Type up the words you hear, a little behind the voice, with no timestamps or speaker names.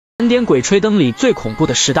盘点鬼吹灯里最恐怖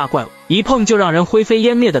的10大怪物，一碰就让人灰飞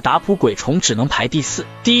烟灭的达普鬼虫只能排第4。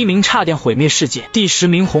第1名差点毁灭世界，第10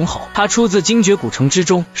名红猴，它出自精绝古城之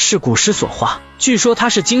中，是古尸所化。据说它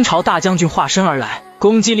是金朝大将军化身而来，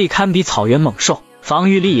攻击力堪比草原猛兽，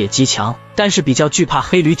防御力也极强，但是比较惧怕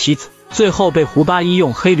黑驴蹄子，最后被胡八一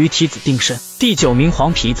用黑驴蹄子定身。第9名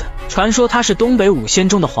黄皮子，传说它是东北5仙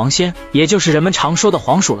中的黄仙，也就是人们常说的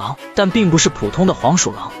黄鼠狼，但并不是普通的黄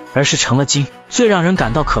鼠狼，而是成了精。最让人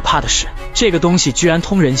感到可怕的是，这个东西居然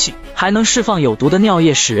通人性，还能释放有毒的尿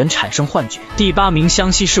液，使人产生幻觉。第8名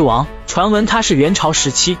湘西狮王，传闻他是元朝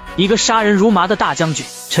时期一个杀人如麻的大将军，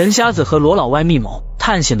陈瞎子和罗老歪密谋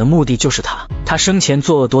探险的目的就是他。他生前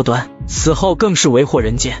作恶多端，死后更是为祸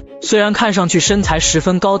人间。虽然看上去身材十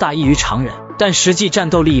分高大异于常人，但实际战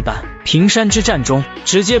斗力一般。平山之战中，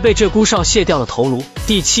直接被这孤少卸掉了头颅。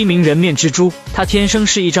第7名人面蜘蛛，他天生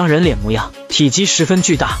是一张人脸模样，体积十分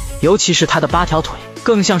巨大，尤其是他的8条腿，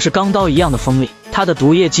更像是钢刀一样的锋利。它的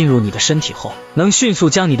毒液进入你的身体后，能迅速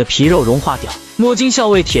将你的皮肉融化掉。摸金校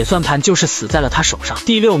尉铁算盘就是死在了他手上。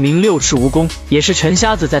第6名6翅蜈蚣，也是陈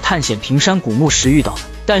瞎子在探险平山古墓时遇到的，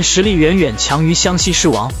但实力远远强于湘西狮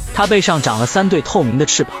王。他背上长了3对透明的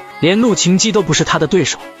翅膀，连陆禽鸡都不是他的对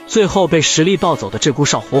手，最后被实力暴走的鹧鸪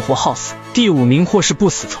哨活活耗死。第5名或是不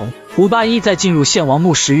死虫，胡八一在进入献王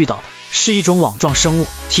墓时遇到的，是一种网状生物，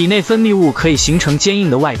体内分泌物可以形成坚硬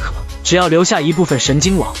的外壳，只要留下一部分神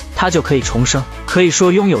经网，它就可以重生，可以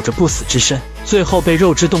说拥有着不死之身，最后被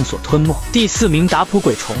肉之洞所吞没。第4名达普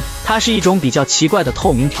鬼虫，它是一种比较奇怪的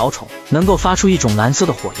透明条虫，能够发出一种蓝色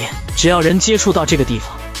的火焰，只要人接触到这个地方，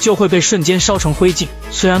就会被瞬间烧成灰烬。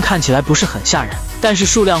虽然看起来不是很吓人，但是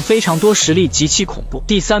数量非常多，实力极其恐怖。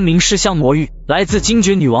第3名尸香魔芋，来自精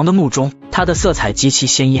绝女王的墓中，它的色彩极其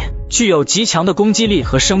鲜艳，具有极强的攻击力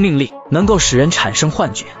和生命力，能够使人产生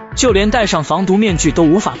幻觉，就连戴上防毒面具都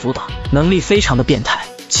无法阻挡，能力非常的变态，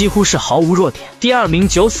几乎是毫无弱点。第2名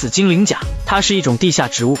九死精灵甲，它是一种地下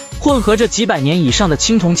植物，混合着几百年以上的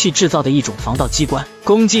青铜器制造的一种防盗机关，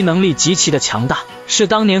攻击能力极其的强大，是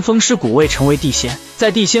当年风狮谷未成为地仙，在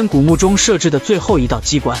地仙古墓中设置的最后一道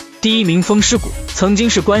机关。第1名风狮谷，曾经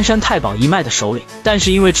是关山太保一脉的首领，但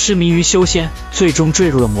是因为痴迷于修仙，最终坠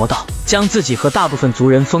入了魔道，将自己和大部分族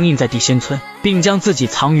人封印在地仙村，并将自己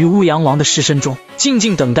藏于乌阳王的尸身中，静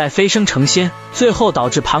静等待飞升成仙，最后导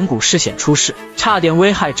致盘古尸险出世，差点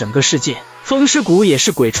危害整个世界。风狮谷也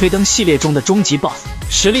是鬼吹灯系列中的终极 BOSS，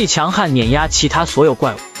 实力强悍，碾压其他所有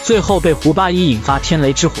怪物，最后被胡八一引发天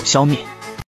雷之火消灭。